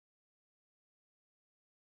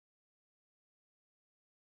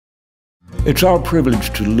It's our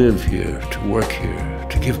privilege to live here, to work here,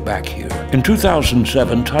 to give back here. In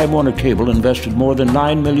 2007, Time Warner Cable invested more than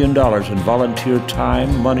 $9 million in volunteer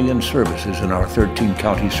time, money, and services in our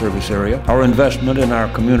 13-county service area. Our investment in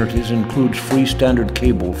our communities includes free standard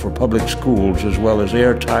cable for public schools, as well as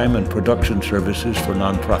airtime and production services for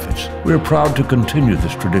nonprofits. We're proud to continue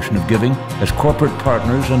this tradition of giving as corporate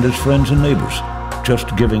partners and as friends and neighbors.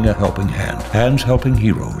 Just giving a helping hand. Hands helping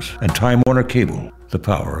heroes. And Time Warner Cable, the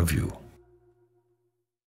power of you.